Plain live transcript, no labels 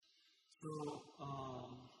So,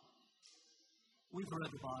 we've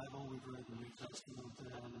read the Bible, we've read the New Testament,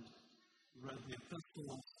 and read the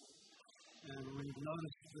epistles, and we've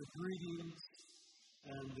noticed the greetings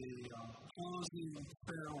and the closing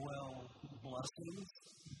farewell blessings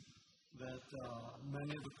that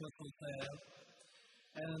many of the epistles have.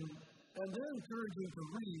 And they're encouraging to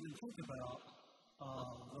read and think about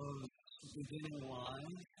those beginning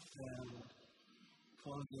lines and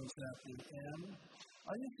closings at the end.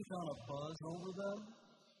 I used to kind of buzz over them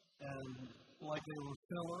and like they were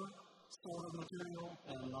filler sort of material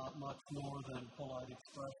and not much more than polite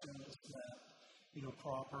expressions that,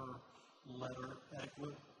 proper letter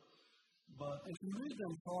etiquette. But if you read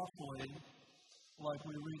them thoughtfully, like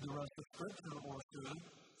we read the rest of Scripture or should,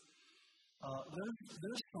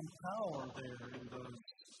 there's some power there in those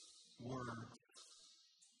words.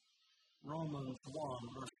 Romans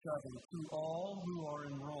 1, verse 7, to all who are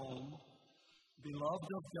in Rome,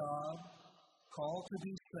 beloved of God, called to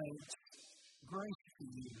be saints, grace to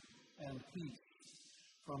you and peace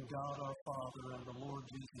from God our Father and the Lord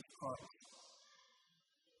Jesus Christ.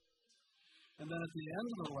 And then at the end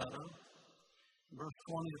of the letter, verse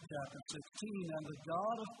 20 of chapter 16, and the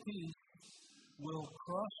God of peace will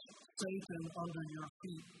crush Satan under your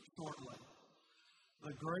feet shortly.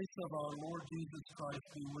 The grace of our Lord Jesus Christ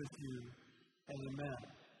be with you. Amen.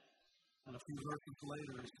 And a few verses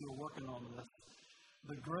later, he's still working on this.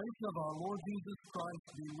 The grace of our Lord Jesus Christ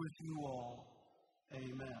be with you all.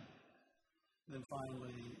 Amen. Then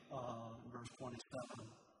finally, verse 27.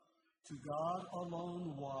 To God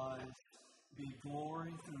alone wise be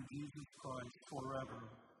glory through Jesus Christ forever.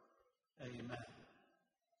 Amen.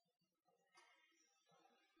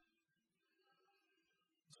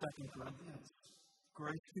 2 Corinthians.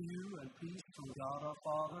 Grace to you and peace from God our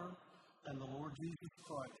Father and the Lord Jesus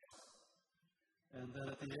Christ. And then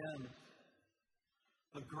at the end,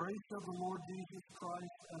 the grace of the Lord Jesus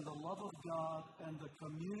Christ and the love of God and the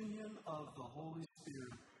communion of the Holy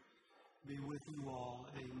Spirit be with you all.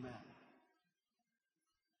 Amen.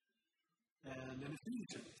 And in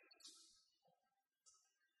Ephesians,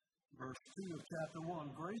 verse 2 of chapter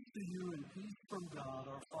 1, grace to you and peace from God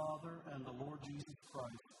our Father and the Lord Jesus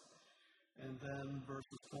Christ. And then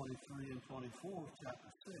verses 23 and 24 of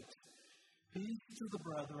chapter 6, peace to the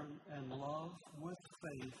brethren and love with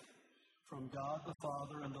faith from God the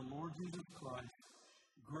Father and the Lord Jesus Christ.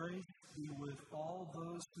 Grace be with all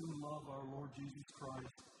those who love our Lord Jesus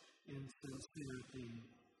Christ in sincerity.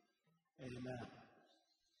 Amen.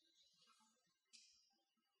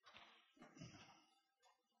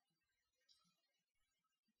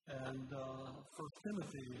 And 1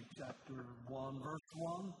 Timothy chapter 1, verse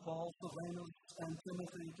 1, Paul, Silvanus, and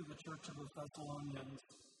Timothy to the church of the Thessalonians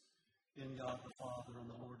in God the Father and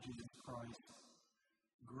the Lord Jesus Christ.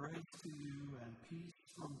 Grace to you and peace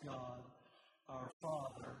from God, our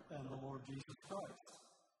Father, and the Lord Jesus Christ.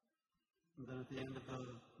 And then at the end of the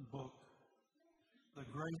book, the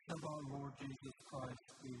grace of our Lord Jesus Christ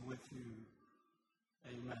be with you.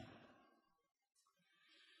 Amen.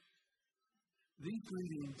 These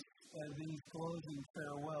greetings and these closing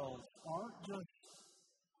farewells aren't just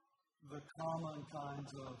the common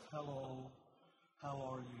kinds of hello, how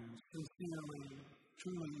are you, sincerely,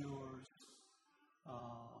 truly yours,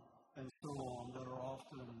 and so on, that are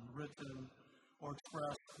often written or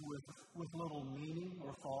expressed with little meaning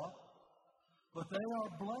or thought. But they are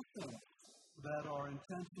blessings that are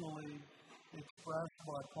intentionally expressed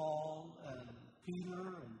by Paul and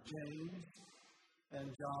Peter and James and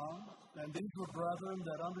John. And these were brethren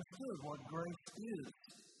that understood what grace is.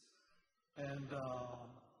 And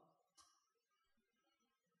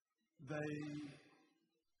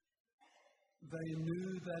they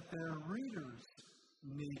knew that their readers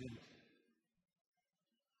needed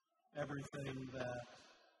everything that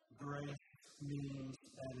grace means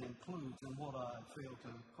and includes. And what I failed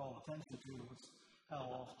to call attention to was how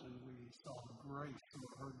often we saw grace or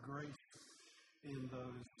heard grace in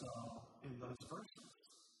those verses.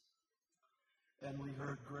 And we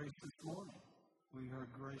heard grace this morning. We heard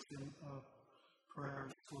grace in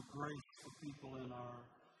prayers for grace for people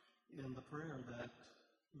in the prayer that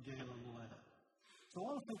Galen led. So I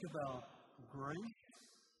want to think about grace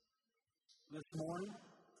this morning.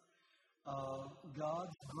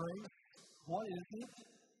 God's grace, what is it?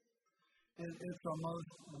 It's a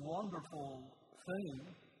most wonderful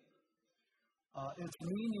thing. Its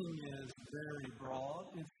meaning is very broad.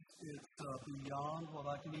 It's beyond what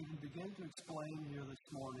I can even begin to explain here this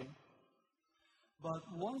morning. But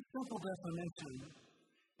one simple definition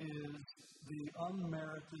is the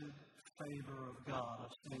unmerited favor of God.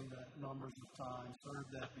 I've seen that numbers of times, heard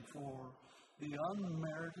that before. The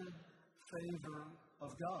unmerited favor of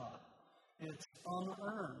God. It's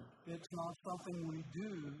unearned. It's not something we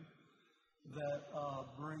do that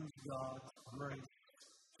brings God's grace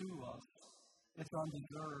to us. It's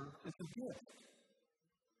undeserved. It's a gift.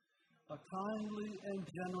 A kindly and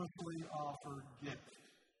generously offered gift.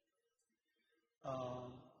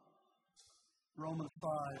 Romans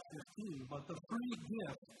 5:15. But the free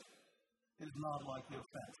gift is not like the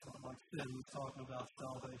effects. Like sin, we're talking about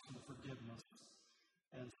salvation, forgiveness,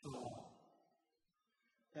 and so on.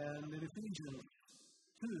 And in Ephesians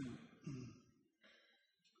 2,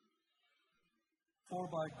 for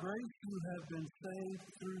by grace you have been saved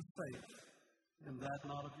through faith, and that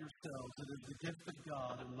not of yourselves. It is the gift of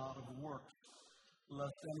God and not of works,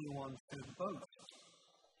 lest anyone should boast.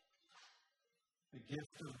 The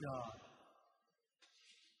gift of God.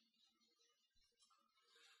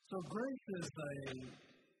 So grace is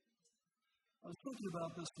I was thinking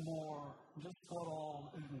about this more, just what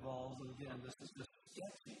all it involves, and again, this is just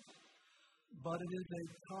sketchy. But it is a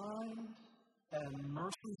kind and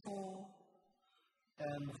merciful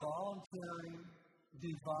and voluntary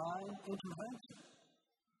divine intervention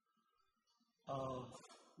of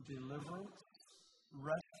deliverance,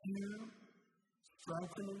 rescue,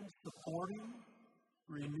 strengthening, supporting,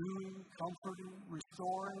 renewing, comforting,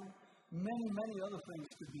 restoring, many other things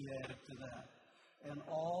could be added to that. And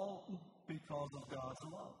all because of God's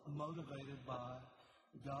love, motivated by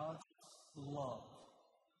God's love.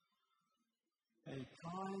 A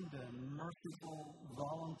kind and merciful,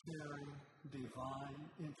 voluntary, divine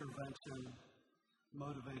intervention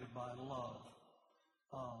motivated by love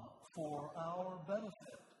for our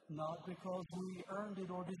benefit, not because we earned it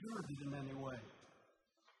or deserved it in any way.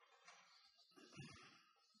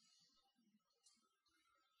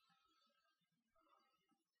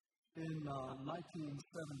 In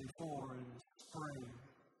 1974, in the spring,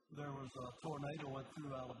 there was a tornado went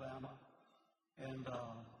through Alabama, and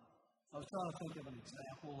I was trying to think of an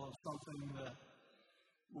example of something that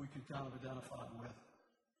we could kind of identify with.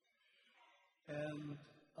 And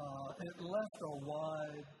it left a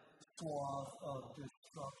wide swath of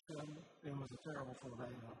destruction. It was a terrible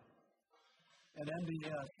tornado. And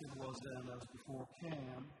MBS, it was then, as before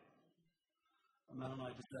CAM, a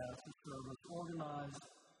Mennonite Disaster Service, organized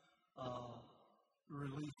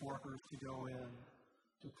relief workers to go in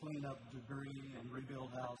to clean up debris and rebuild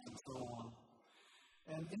houses and so on.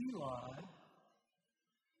 And Eli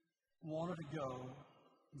wanted to go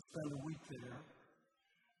and spend a week there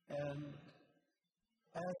and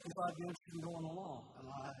asked if I'd be interested in going along. And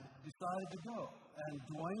I decided to go. And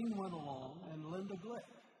Dwayne went along and Linda Glick.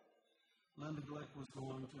 Linda Glick was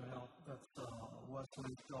going to help, that's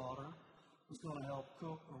Wesley's daughter, was going to help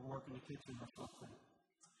cook or work in the kitchen or something.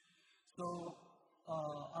 So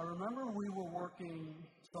I remember we were working,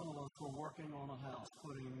 some of us were working on a house,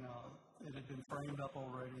 it had been framed up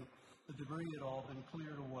already. The debris had all been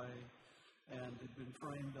cleared away and had been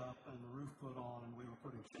framed up and the roof put on, and we were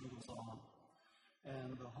putting shingles on.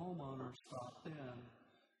 And the homeowner stopped in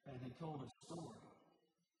and he told a story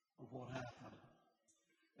of what happened.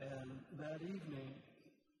 And that evening,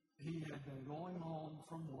 he had been going home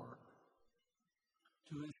from work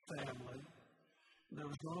to his family. There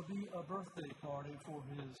was going to be a birthday party for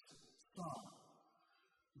his son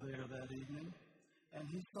there that evening, and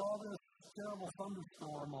he saw this terrible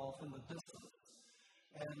thunderstorm off in the distance.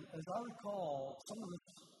 And as I recall, some of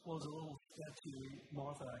this was a little sketchy.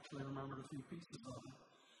 Martha actually remembered a few pieces of it.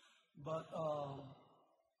 But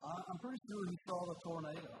I'm pretty sure he saw the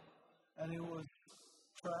tornado, and it was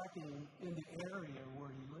tracking in the area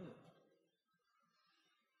where he lived.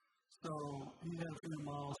 So he had a few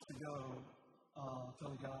miles to go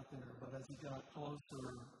until he got there, but as he got closer,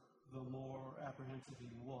 the more apprehensive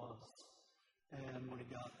he was. And when he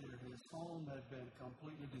got there, his home had been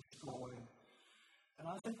completely destroyed. And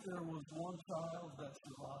I think there was one child that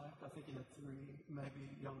survived. I think he had 3, maybe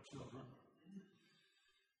young children.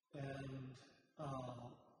 And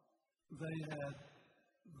they had,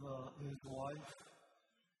 his wife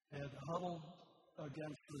had huddled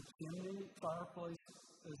against the chimney fireplace,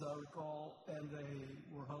 as I recall, and they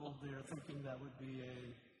were huddled there thinking that would be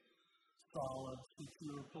a solid,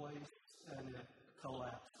 secure place, and it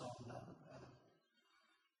collapsed on them. And,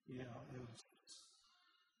 it was.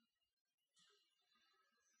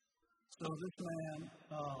 So this man,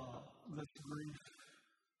 this grief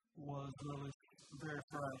was really very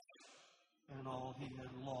fresh and all he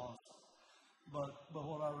had lost. But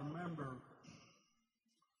what I remember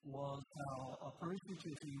was how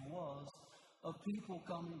appreciative he was of people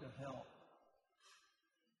coming to help.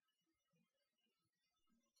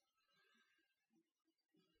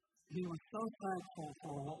 He was so thankful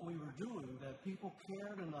for what we were doing that people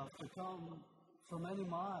cared enough to come for many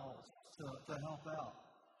miles to help out.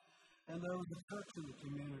 And there was a church in the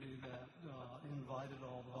community that invited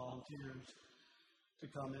all the volunteers to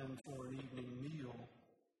come in for an evening meal.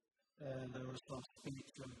 And there was some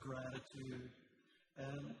speech of gratitude.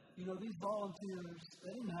 And, these volunteers,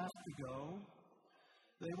 they didn't have to go.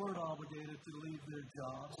 They weren't obligated to leave their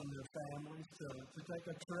jobs and their families to take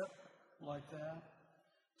a trip like that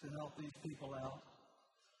to help these people out.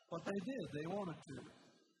 But they did. They wanted to.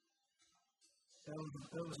 It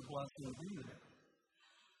was a blessing to be there.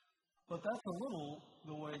 But that's a little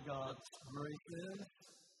the way God's grace is.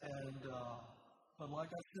 But like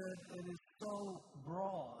I said, it is so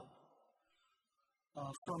broad.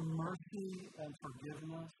 From mercy and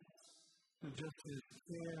forgiveness to just His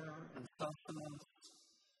care and sustenance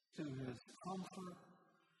to His comfort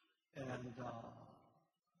and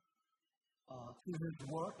to His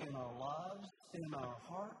work in our lives, in our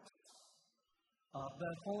hearts.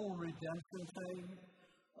 That whole redemption thing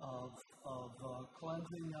of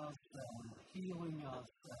cleansing us and healing us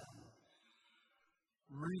and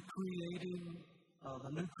recreating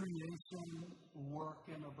the new creation work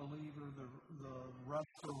in a believer, the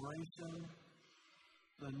restoration,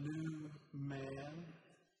 the new man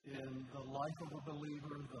in the life of a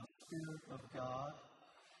believer, the Spirit of God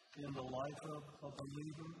in the life of a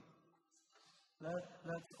believer.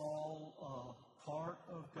 That's all part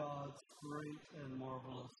of God's great and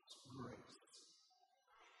marvelous grace.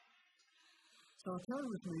 So turn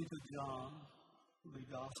with me to John, the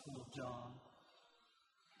Gospel of John.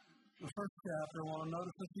 The first chapter, I want to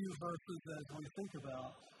notice a few verses as we think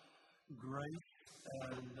about grace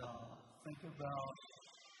and think about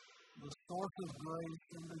the source of grace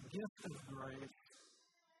and the gift of grace.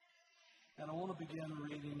 And I want to begin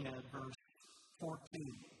reading at verse 14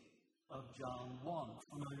 of John 1,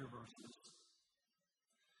 familiar verses.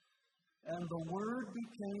 And the Word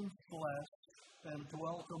became flesh and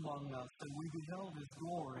dwelt among us, and we beheld His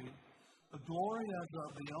glory, the glory as of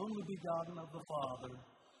the only begotten of the Father,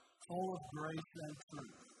 full of grace and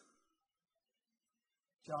truth.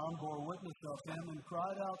 John bore witness of Him and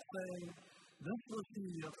cried out, saying, This was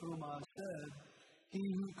He of whom I said, He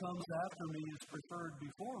who comes after me is preferred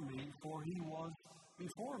before me, for He was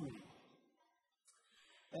before me.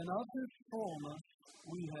 And of His fullness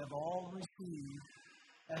we have all received,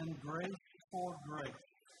 and grace for grace.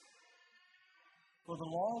 For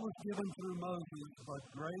the law was given through Moses, but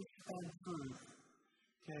grace and truth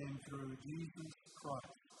came through Jesus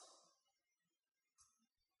Christ.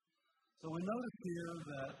 So we notice here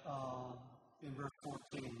that in verse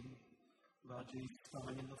 14, about Jesus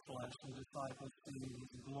coming in the flesh and disciples seeing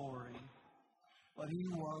His glory, but He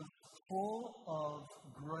was full of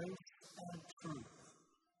grace and truth.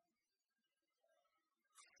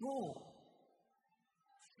 Full,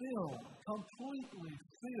 filled, completely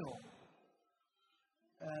filled,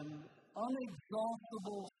 an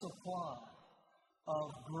unexhaustible supply of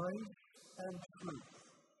grace and truth.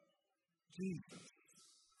 Jesus,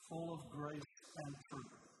 full of grace and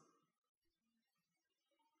truth.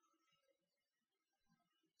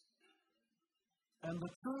 And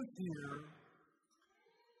the truth here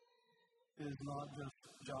is not just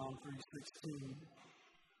John 3:16,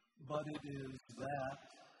 but it is that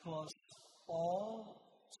plus all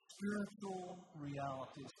spiritual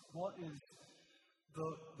realities. What is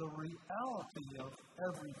the reality of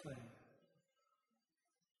everything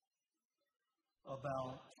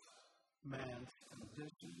about man's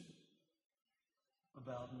condition,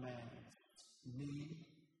 about man's need,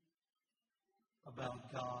 about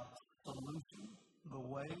God's solution, the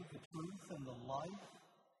way, the truth, and the life.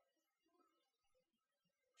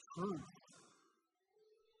 Truth.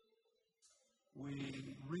 We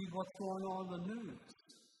read what's going on in the news,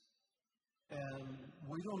 and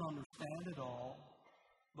we don't understand it all,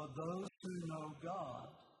 but those who know God,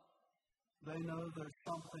 they know there's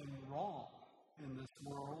something wrong in this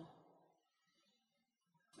world,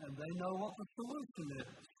 and they know what the solution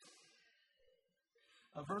is.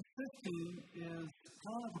 Verse 15 is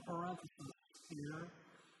kind of a parenthesis here.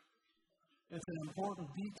 It's an important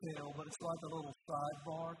detail, but it's like a little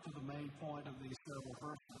sidebar to the main point of these several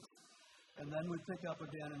verses. And then we pick up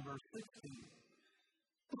again in verse 16.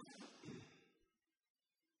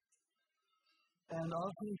 And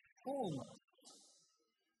of His fullness,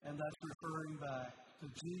 and that's referring back to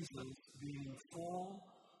Jesus being full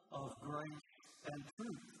of grace and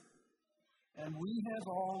truth. And we have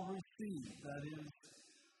all received, that is,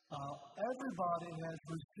 everybody has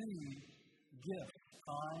received gifts,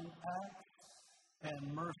 kind acts,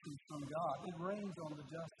 and mercy from God. It rains on the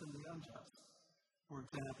just and the unjust, for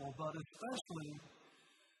example, but especially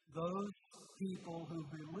those people who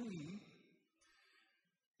believe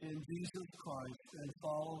in Jesus Christ and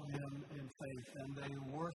follow Him in faith, and they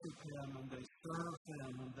worship Him, and they serve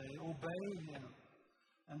Him, and they obey Him,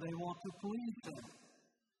 and they want to please Him.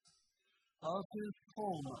 Of His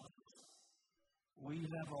fullness we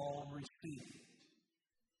have all received.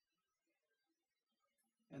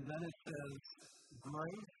 And then it says,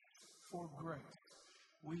 grace for grace.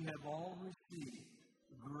 We have all received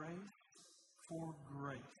grace for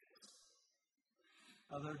grace.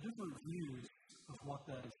 Now, there are different views of what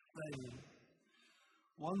that is saying.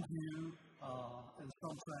 One view, in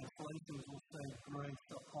some translations, will say grace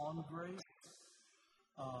upon grace,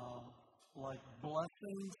 like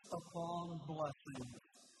blessings upon blessings,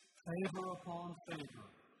 favor upon favor,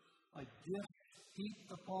 like gifts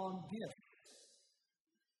heaped upon gifts.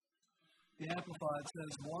 The Amplified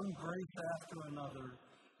says, one grace after another,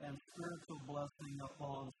 and spiritual blessing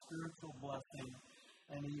upon spiritual blessing,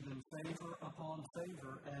 and even favor upon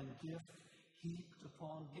favor, and gift heaped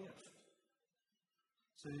upon gift.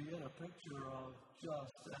 So you get a picture of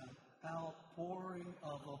just an outpouring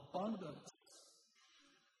of abundance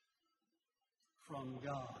from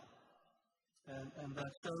God. And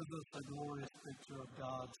that shows us a glorious picture of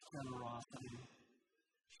God's generosity,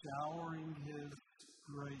 showering His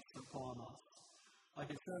grace upon us. Like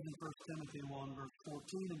it says in 1 Timothy 1, verse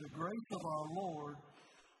 14, and the grace of our Lord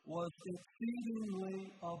was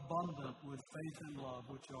exceedingly abundant with faith and love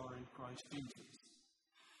which are in Christ Jesus.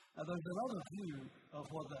 Now there's another view of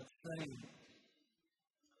what that's saying.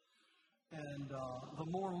 And the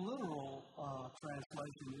more literal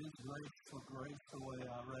translation is grace for grace, the way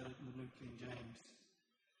I read it in the New King James.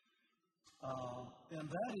 And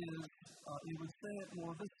that is, you would say it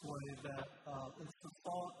more this way, that it's the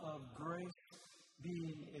thought of grace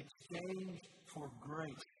being exchanged for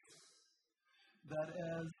grace. That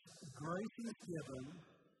as grace is given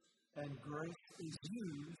and grace is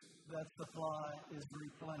used, that supply is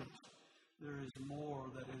replenished. There is more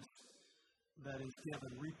that is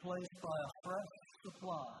given, replaced by a fresh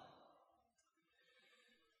supply.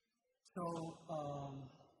 So,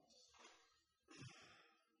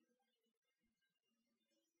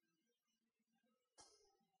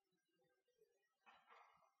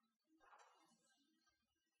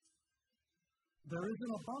 there is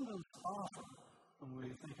an abundance offered when we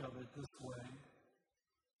think of it this way,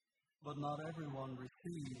 but not everyone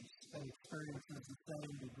receives and experiences the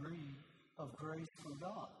same degree of grace from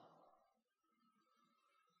God.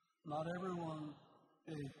 Not everyone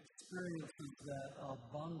experiences that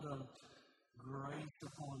abundant grace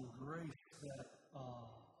upon grace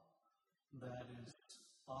that is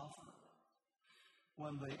offered.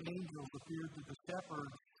 When the angels appeared to the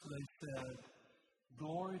shepherds, they said,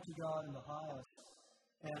 "Glory to God in the highest,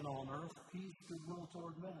 and on earth peace, goodwill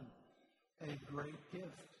toward men." A great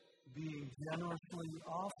gift being generously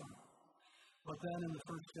offered. But then in the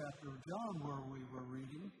first chapter of John, where we were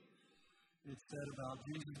reading, it said about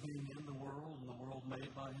Jesus being in the world, and the world made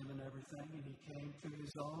by Him and everything, and He came to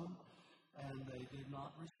His own, and they did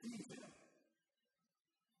not receive Him.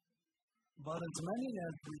 But as many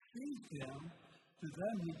as received Him, to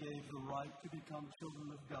them He gave the right to become children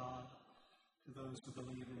of God, to those who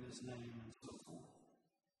believe in His name, and so forth.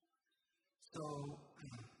 So,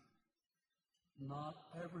 not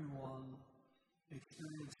everyone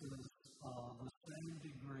experiences the same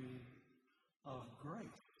degree of grace.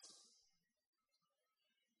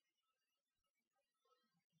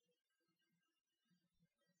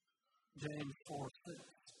 James 4:6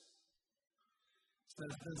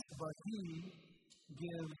 says this, but He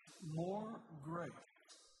gives more grace.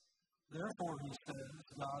 Therefore, He says,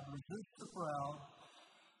 God resists the proud,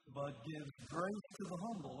 but gives grace to the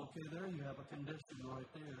humble. Okay, there you have a condition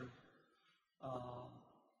right there.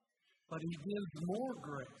 But He gives more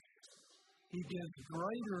grace. He gives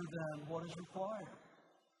greater than what is required.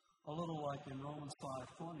 A little like in Romans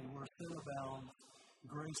 5:20, where sin abounds,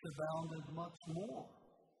 grace abounded much more.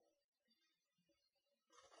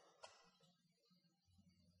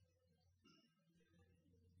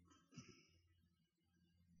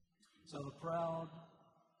 So the proud,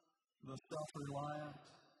 the self-reliant,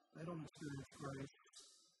 they don't experience grace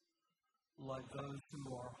like those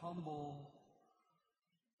who are humble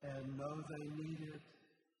and know they need it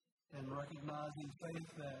and recognize in faith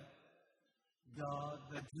that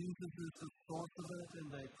that Jesus is the source of it,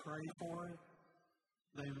 and they pray for it,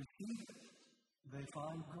 they receive it, they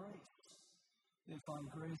find grace. They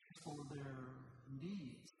find grace for their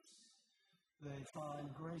needs. They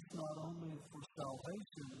find grace not only for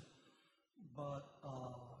salvation, but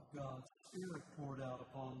God's Spirit poured out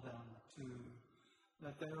upon them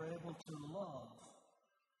that they are able to love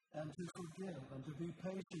and to forgive and to be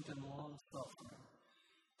patient and long-suffering,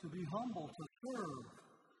 to be humble, to serve,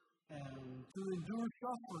 and to endure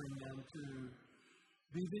suffering and to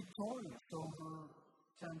be victorious over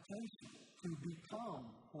temptation, to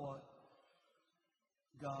become what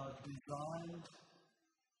God designed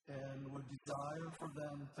and would desire for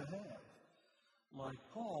them to have. Like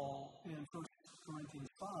Paul in 1 Corinthians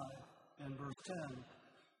 5 and verse 10,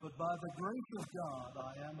 "But by the grace of God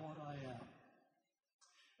I am what I am.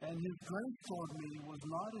 And his grace toward me was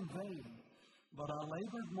not in vain, but I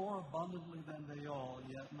labored more abundantly than they all,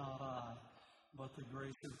 yet not I, but the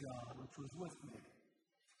grace of God which was with me."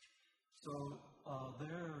 So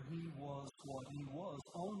there he was what he was,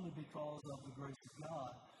 only because of the grace of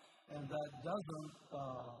God. And that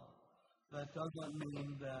doesn't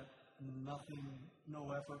mean that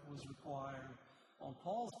no effort was required on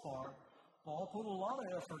Paul's part. Paul put a lot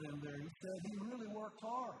of effort in there. He said he really worked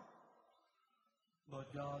hard.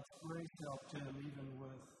 But God's grace helped him even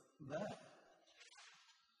with that.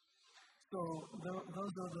 So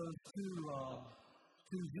those are those two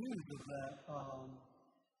views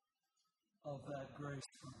of that grace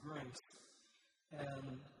for grace.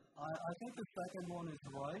 And I think the second one is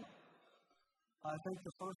right. I think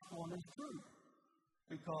the first one is true,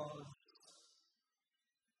 because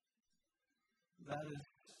that is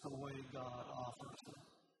the way God offers it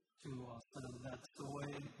to us, and that's the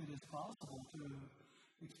way it is possible to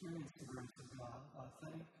experience the grace of God. I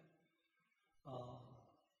think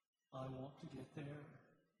I want to get there.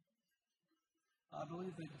 I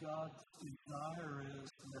believe that God's desire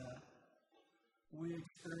is that we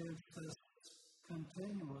experience this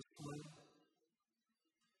continuously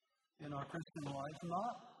in our Christian life,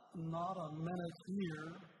 not a minute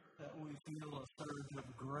here that we feel a surge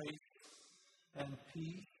of grace and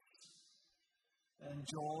peace and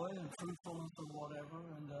joy and fruitfulness or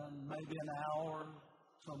whatever, and then maybe an hour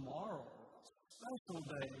tomorrow, special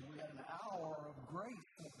day, we had an hour of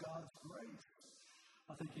grace, of God's grace.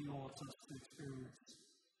 I think he wants us to experience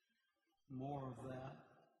more of that.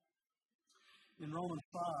 In Romans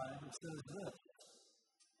 5, it says this.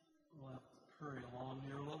 We'll have to hurry along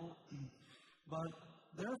here a little. "But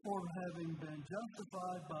therefore, having been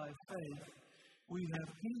justified by faith, we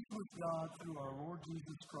have peace with God through our Lord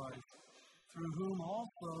Jesus Christ, through whom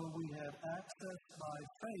also we have access by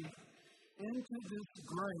faith into this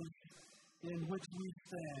grace in which we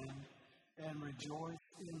stand and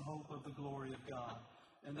rejoice in hope of the glory of God."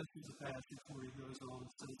 And this is a passage where he goes on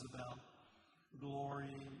and says about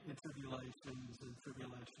glory in tribulations, and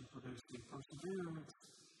tribulation producing perseverance,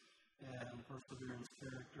 and perseverance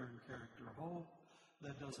character, and character hope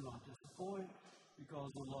that does not disappoint,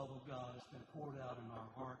 because the love of God has been poured out in our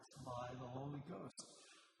hearts by the Holy Ghost.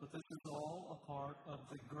 But this is all a part of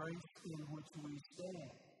the grace in which we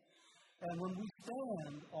stand. And when we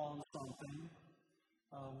stand on something,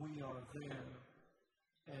 we are there,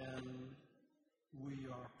 and we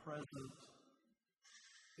are present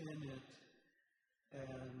in it.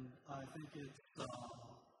 And I think it's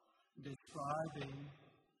describing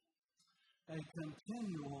a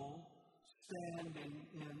continual standing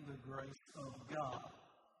in the grace of God.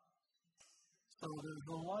 So there's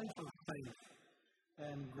a life of faith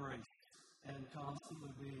and grace, and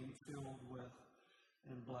constantly being filled with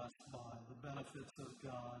and blessed by the benefits of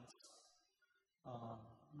God's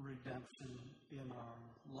redemption in our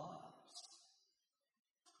lives.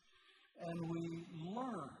 And we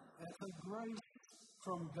learn. It's a grace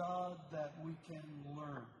from God that we can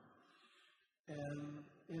learn. And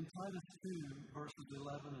in Titus 2, verses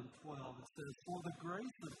 11 and 12, it says, "For the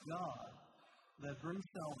grace of God that brings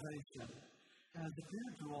salvation has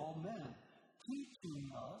appeared to all men,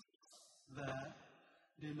 teaching us that,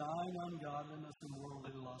 denying ungodliness and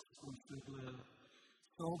worldly lusts, we should live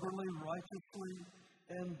soberly, righteously,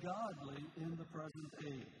 and godly in the present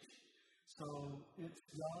age." So it's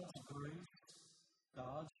God's grace,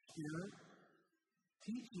 God's Spirit,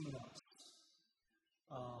 teaching us.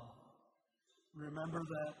 Remember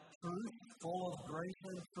that truth, full of grace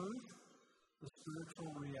and truth, the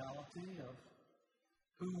spiritual reality of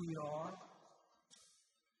who we are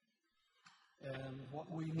and what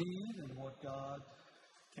we need and what God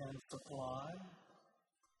can supply.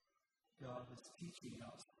 God is teaching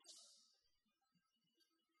us.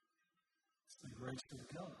 It's the grace of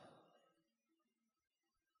God.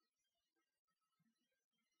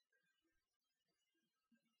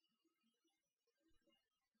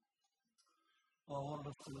 Well, I wanted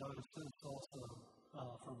us to notice this also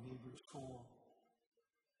from Hebrews 4.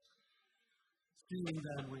 "Seeing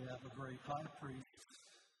then we have a great high priest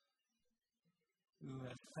who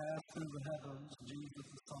has passed through the heavens, Jesus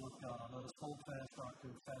the Son of God, let us hold fast our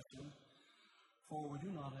confession. For we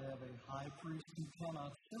do not have a high priest who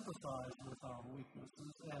cannot sympathize with our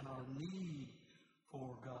weaknesses and our need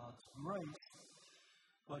for God's grace,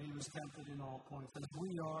 but he was tempted in all points as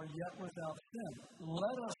we are, yet without sin.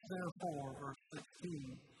 Let us therefore, verse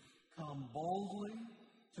 16, come boldly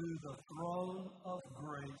to the throne of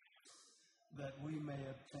grace, that we may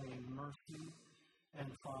obtain mercy and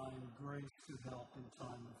find grace to help in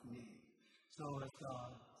time of need. So as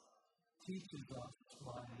God teaches us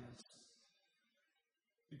by his,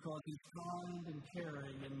 because he's kind and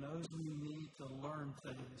caring and knows we need to learn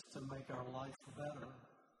things to make our life better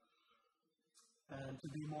and to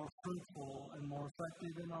be more fruitful and more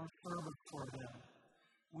effective in our service for him,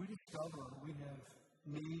 we discover we have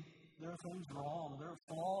need. There are things wrong. There are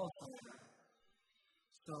flaws there.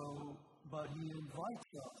 So, but he invites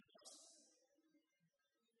us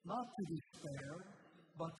not to despair,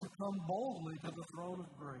 but to come boldly to the throne of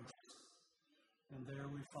grace. And there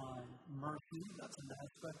we find mercy, that's an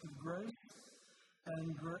aspect of grace,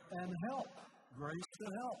 and help, grace to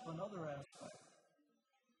help, another aspect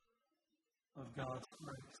of God's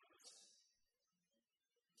grace.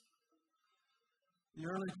 The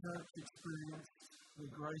early church experienced the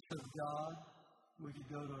grace of God. We could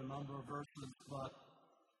go to a number of verses, but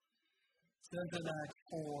it says in Acts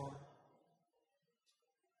 4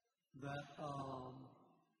 that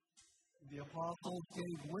the apostles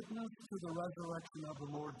gave witness to the resurrection of the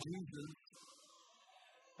Lord Jesus,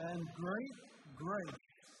 and great grace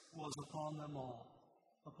was upon them all,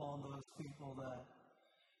 upon those people that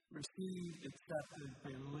received, accepted,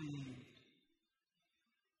 believed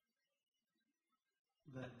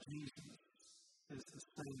that Jesus is the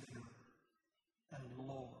Savior and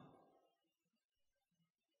Lord.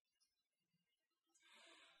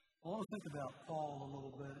 I want to think about Paul a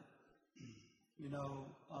little bit. You know,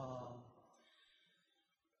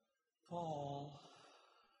 Paul,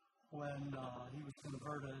 when he was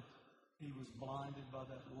converted, he was blinded by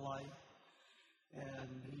that light, and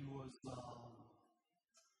he was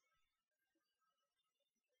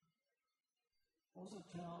what was the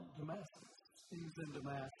town? Damascus. He was in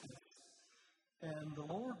Damascus. And the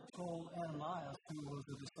Lord told Ananias, who was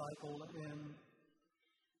a disciple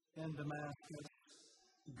in Damascus,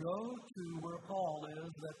 go to where Paul is,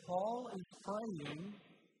 that Paul is praying,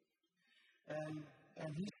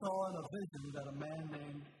 and he saw in a vision that a man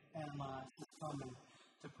named Ananias was coming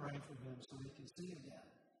to pray for him so he can see again.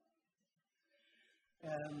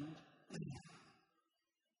 And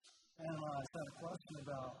Ananias had a question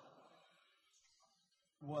about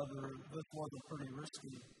whether this wasn't pretty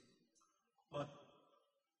risky. But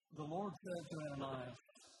the Lord said to Ananias,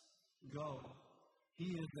 go.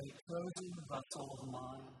 He is a chosen vessel of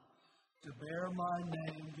mine to bear my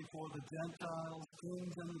name before the Gentiles,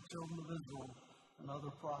 kings, and the children of Israel, another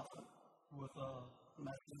prophet with a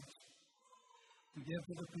message to give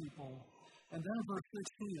to the people. And then in verse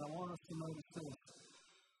 16, I want us to notice this.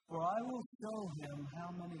 For I will show him how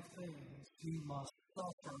many things he must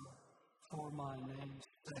suffer for my name's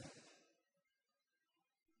sake.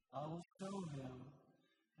 I will show him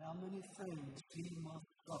how many things he must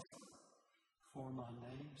suffer for my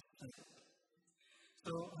name's sake.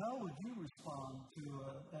 So how would you respond to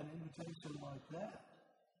an invitation like that?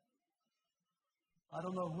 I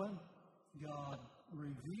don't know when God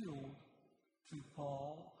revealed to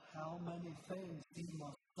Paul how many things he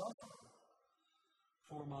must suffer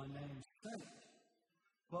for my name's sake.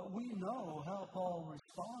 But we know how Paul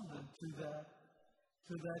responded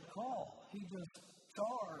to that call. He just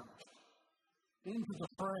charged into the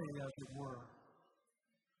fray, as it were.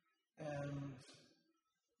 And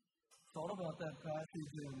thought about that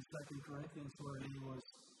passage in 2 Corinthians where he was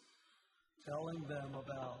telling them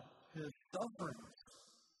about his sufferings.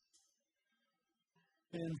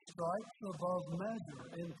 In stripes above measure,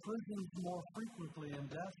 in prisons more frequently, in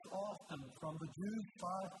death often. From the Jews 5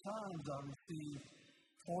 times I received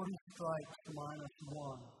 40 stripes minus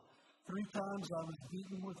 1. 3 times I was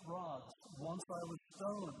beaten with rods. Once I was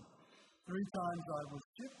stoned. 3 times I was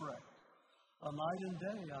shipwrecked. A night and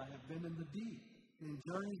day I have been in the deep, in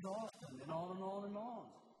journeys often, and on and on and on,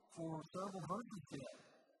 for several verses yet.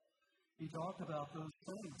 He talked about those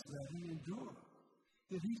things that he endured.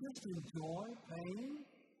 Did he just enjoy pain?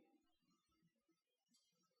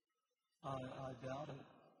 I doubt it.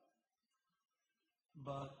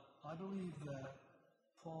 But I believe that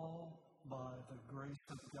Paul, by the grace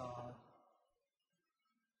of God,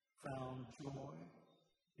 found joy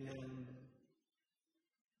in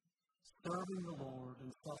serving the Lord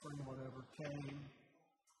and suffering whatever came.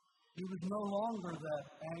 He was no longer that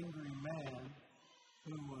angry man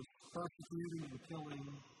who was persecuting and killing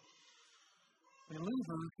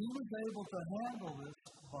believers. He was able to handle this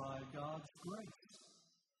by God's grace.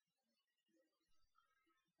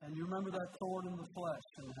 And you remember that thorn in the flesh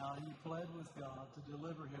and how he pled with God to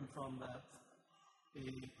deliver him from that. He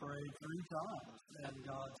prayed 3 times, and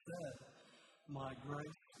God said, "My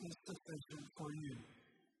grace is sufficient for you.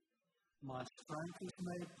 My strength is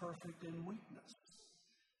made perfect in weakness."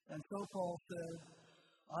 And so Paul said,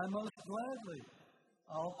 "I most gladly,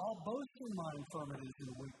 I'll boast in my infirmities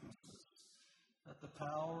and weaknesses, that the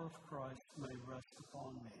power of Christ may rest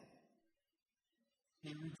upon me."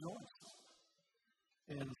 He rejoiced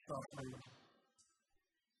in suffering.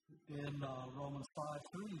 In Romans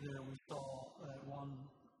 5:3, there we saw one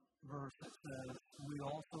verse that says, "We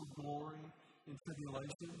also glory in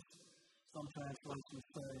tribulations." Some translations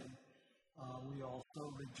say, "We also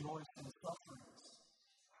rejoice in sufferings."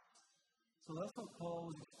 So that's what Paul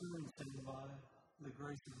was experiencing by the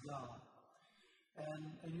grace of God.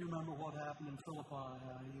 And you remember what happened in Philippi,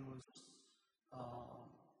 how he was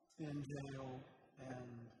in jail,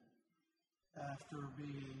 and after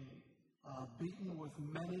being beaten with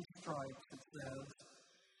many stripes, it says,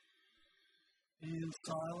 he and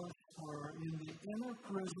Silas were in the inner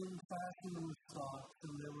prison fastened with stocks,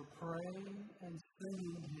 and they were praying and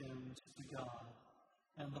singing hymns to God,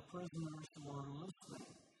 and the prisoners were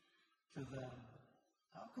listening to them.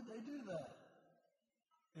 How could they do that?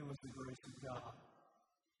 It was the grace of God,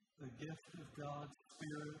 the gift of God's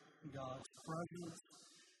Spirit, God's presence,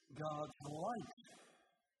 God's life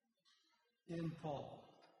in Paul.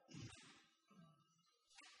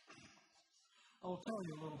 I'll tell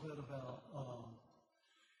you a little bit about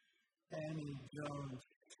Annie Jones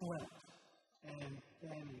Flint, and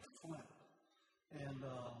Annie Flint. And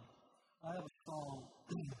I have a song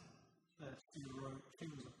that she wrote. She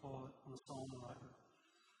was a poet and a songwriter.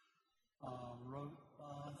 Wrote,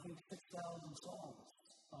 I think, 6,000 songs.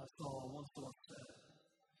 I saw one source said.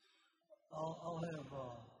 I'll have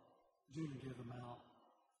Judy give them out.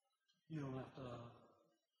 You don't have to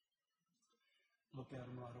look at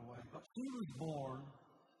them right away. But she was born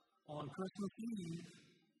on Christmas Eve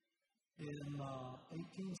in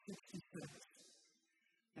 1866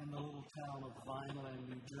 in the little town of Vineland,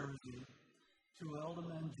 New Jersey, to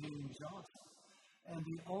Eldon and Jean Johnson. And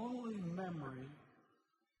the only memory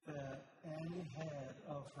that Annie had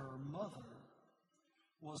of her mother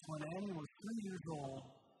was when Annie was 3 years old,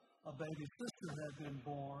 a baby sister had been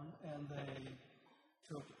born, and they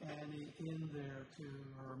took Annie in there to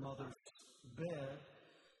her mother's bed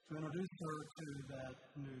to introduce her to that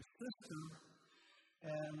new sister,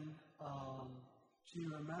 and she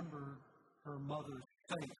remembered her mother's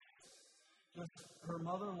face. Just her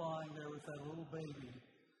mother lying there with that little baby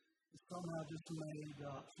somehow just made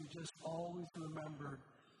up. She just always remembered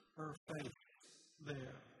her face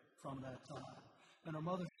there from that time. And her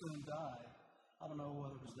mother soon died. I don't know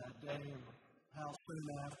whether it was that day or how soon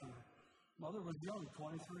after. Mother was young,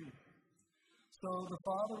 23. So the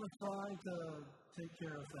father was trying to take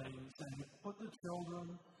care of things, and he put the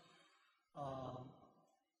children,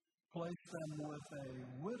 placed them with a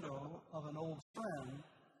widow of an old friend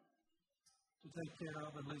to take care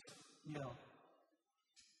of, at least,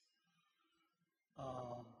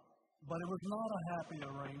 but it was not a happy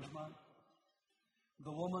arrangement.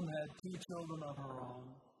 The woman had 2 children of her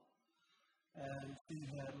own, and she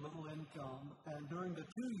had little income. And during the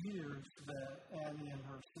 2 years that Annie and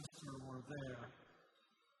her sister were there,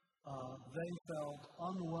 they felt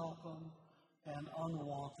unwelcome and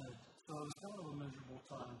unwanted. So it was kind of a miserable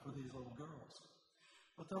time for these little girls.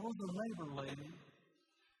 But there was a neighbor lady,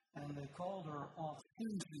 and they called her Aunt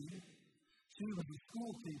Susie. She was a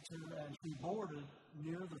school teacher, and she boarded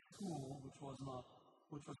near the school,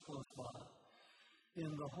 which was close by,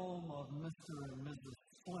 in the home of Mr. and Mrs.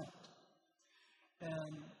 Flint.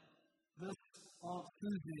 And this Aunt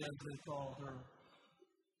Susie, as they called her,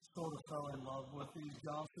 sort of fell in love with these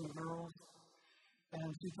Johnson girls. And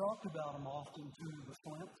she talked about them often to the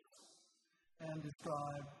Flints and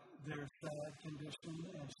described their sad condition,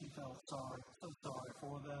 and she felt so sorry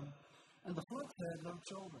for them. And the Flints had no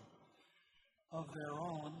children of their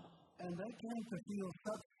own, and they came to feel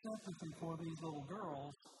such sympathy for these little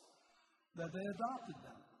girls that they adopted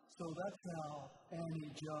them. So that's how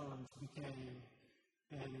Annie Jones became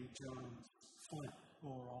Annie Jones Flint,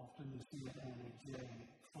 or often you see it Annie J.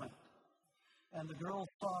 Flint. And the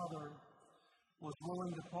girl's father was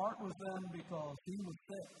willing to part with them because he was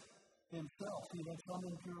sick himself. He had some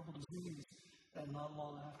incurable disease, and not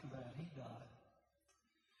long after that, he died.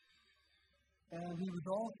 And he was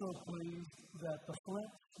also pleased that the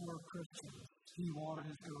Flints were Christians. He wanted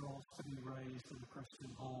his girls to be raised in a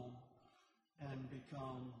Christian home and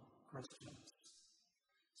become Christians.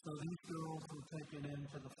 So these girls were taken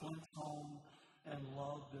into the Flint's home and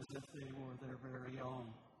loved as if they were their very own.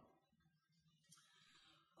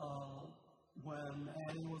 When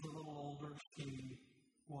Annie was a little older, she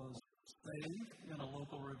was saved in a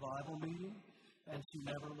local revival meeting, and she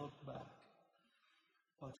never looked back.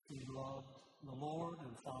 But she loved the Lord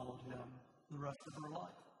and followed Him the rest of her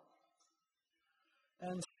life.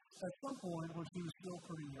 And at some point, when she was still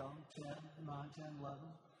pretty young, 9, 10, 11,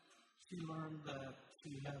 she learned that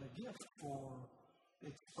she had a gift for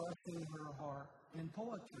expressing her heart in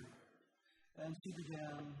poetry. And she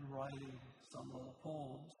began writing some little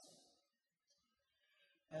poems.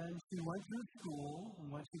 And she went through school, and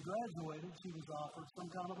when she graduated, she was offered some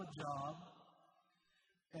kind of a job.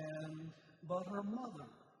 But her mother,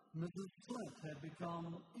 Mrs. Flint, had become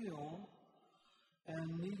ill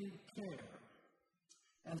and needed care.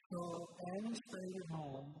 And so Annie stayed at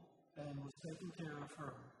home and was taking care of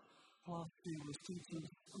her. Plus, she was teaching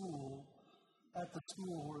school at the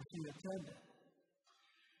school where she attended.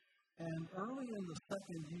 And early in the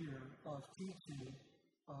second year of teaching,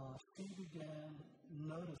 she began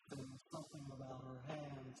noticing something about her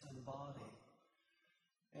hands and body.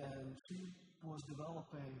 And she was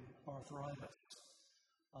developing arthritis,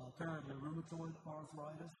 apparently rheumatoid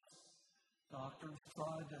arthritis. Doctors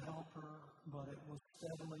tried to help her, but it was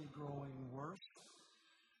steadily growing worse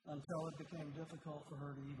until it became difficult for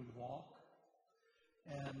her to even walk.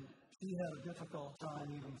 And she had a difficult time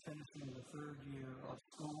even finishing the third year of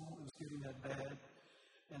school. It was getting that bad.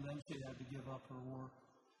 And then she had to give up her work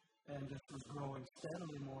and just was growing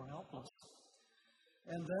steadily more helpless.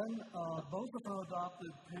 And then both of her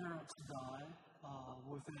adopted parents died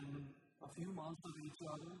within a few months of each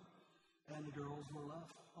other, and the girls were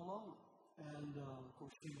left alone. And, of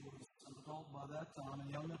course, she was an adult by that time, a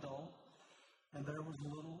young adult, and there was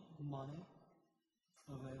little money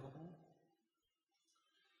available.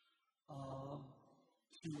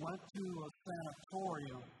 She went to a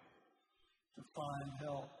sanatorium to find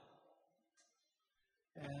help,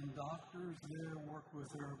 and doctors there worked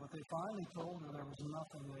with her, but they finally told her there was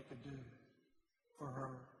nothing they could do for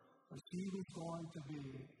her, but she was going to be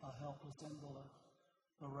a helpless invalid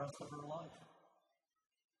the rest of her life.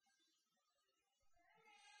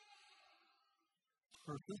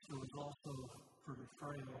 Her sister was also pretty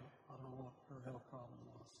frail. I don't know what her health problem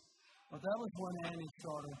was. But that was when Annie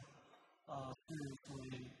started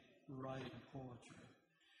seriously writing poetry.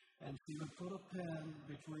 And she would put a pen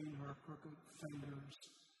between her crooked fingers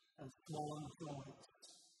and swollen joints.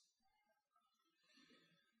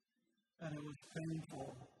 And it was painful,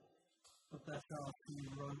 but that's how she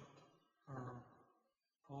wrote her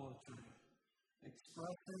poetry,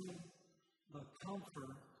 expressing the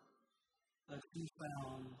comfort that she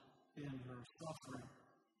found in her suffering.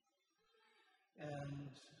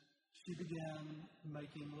 And she began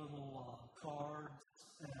making little cards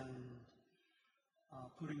and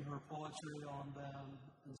putting her poetry on them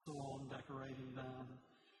and so on, decorating them.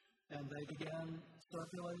 And they began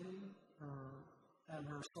circulating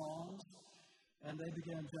her songs, and they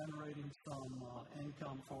began generating some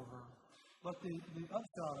income for her. But the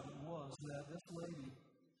upshot of it was that this lady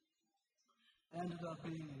ended up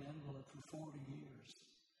being an invalid for 40 years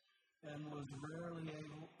and was rarely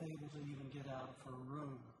able to even get out of her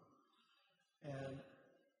room. And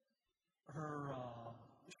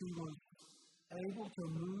she was able to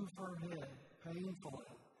move her head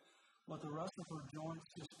painfully, but the rest of her joints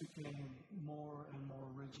just became more and more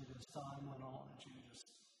rigid as time went on, and she was just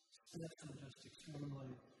stiff and just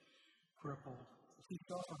extremely crippled. She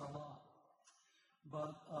suffered a lot.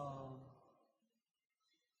 But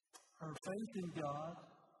her faith in God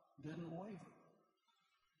didn't waver.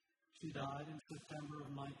 She died in September of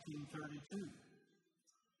 1932.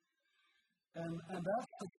 And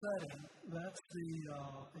that's the setting. That's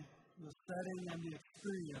the setting and the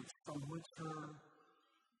experience from which her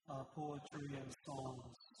poetry and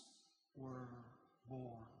songs were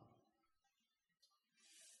born.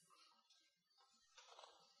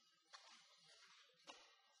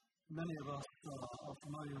 Many of us are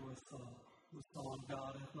familiar with the song,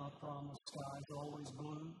 God Hath Not Promised Skies Always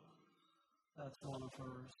Blue. That's one of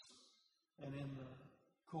hers. And in the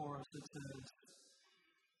chorus it says,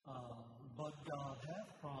 but God hath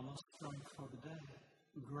promised strength for the day,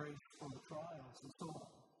 grace for the trials, and so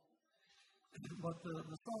on. But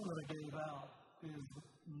the song that I gave out is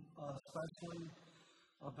especially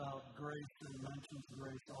about grace and mentions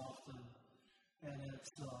grace often. And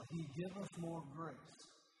it's, He giveth more grace.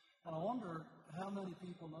 And I wonder how many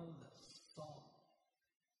people know this song.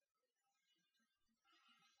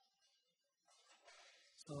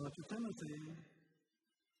 So to Timothy,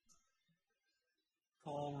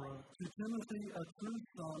 Paul wrote, to Timothy, a true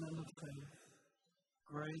son in the faith,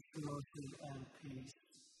 grace, mercy, and peace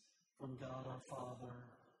from God our Father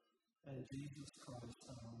and Jesus Christ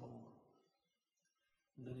our Lord.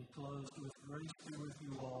 And then he closed with, grace be with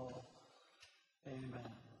you all.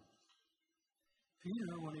 Amen.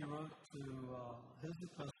 Peter, when he wrote to his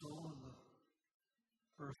epistle in the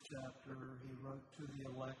first chapter, he wrote to the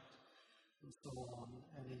elect and so on,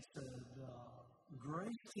 and he said,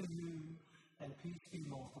 grace to you and peace be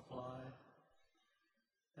multiplied.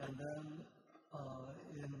 And then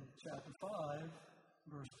in chapter 5,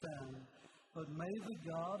 verse 10, but may the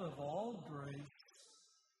God of all grace,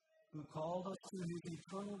 who called us to his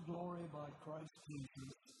eternal glory by Christ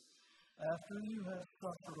Jesus, after you have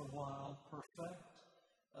suffered a while, perfect,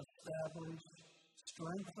 establish,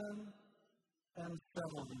 strengthen, and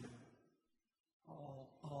settle you.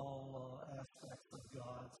 All aspects of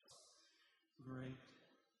God's great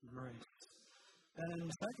grace. And in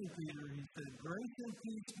 2 Peter, he said, grace and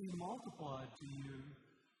peace be multiplied to you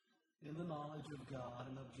in the knowledge of God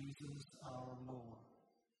and of Jesus our Lord.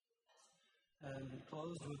 And he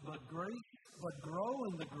closed with, but grow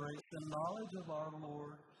in the grace and knowledge of our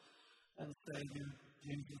Lord and Savior,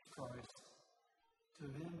 Jesus Christ. To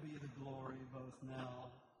him be the glory both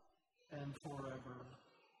now and forever.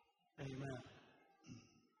 Amen.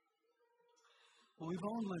 Well, we've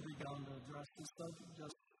only begun to address this subject,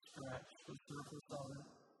 just scratch the surface of it.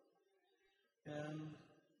 And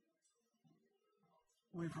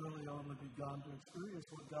we've really only begun to experience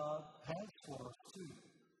what God has for us, too.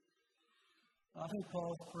 I think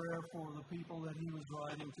Paul's prayer for the people that he was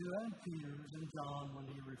writing to, and Peter's and John when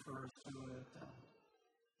he refers to it,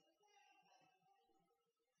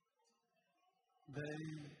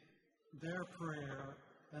 their prayer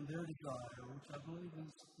and their desire, which I believe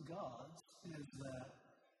is God's, is that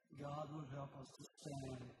God would help us to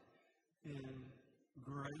stand in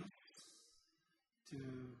grace, to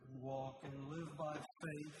walk and live by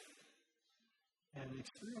faith, and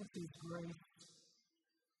experience His grace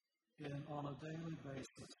on a daily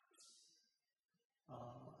basis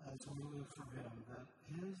as we live for Him, that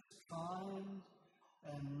His kind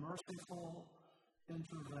and merciful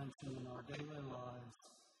intervention in our daily lives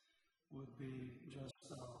would be just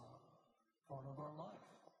part of our life.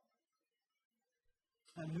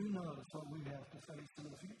 And who knows what we have to face in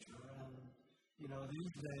the future. And,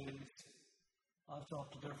 these days, I've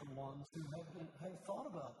talked to different ones who have thought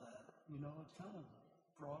about that. It's kind of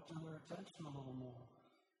brought to their attention a little more.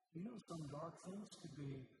 Some dark things could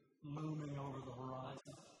be looming over the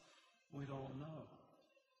horizon. We don't know.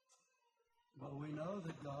 But we know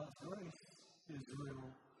that God's grace is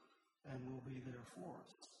real and will be there for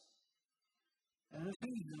us. And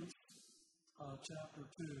Ephesians chapter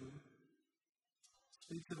 2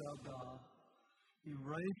 speaks about God. He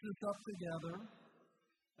raised us up together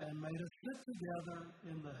and made us sit together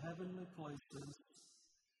in the heavenly places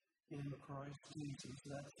in Christ Jesus.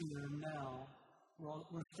 That's here and now.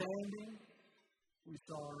 We're standing, we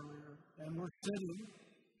saw earlier, and we're sitting,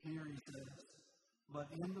 here he says, but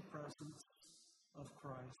in the presence of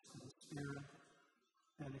Christ and the Spirit,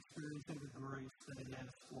 and experiencing the grace that He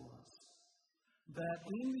has for us. That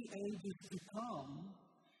in the ages to come,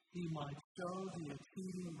 He might show the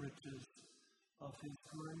exceeding riches of His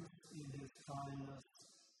grace in His kindness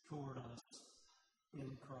toward us in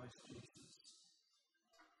Christ Jesus.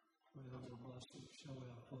 May the Lord bless you. Shall we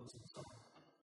have a closing song?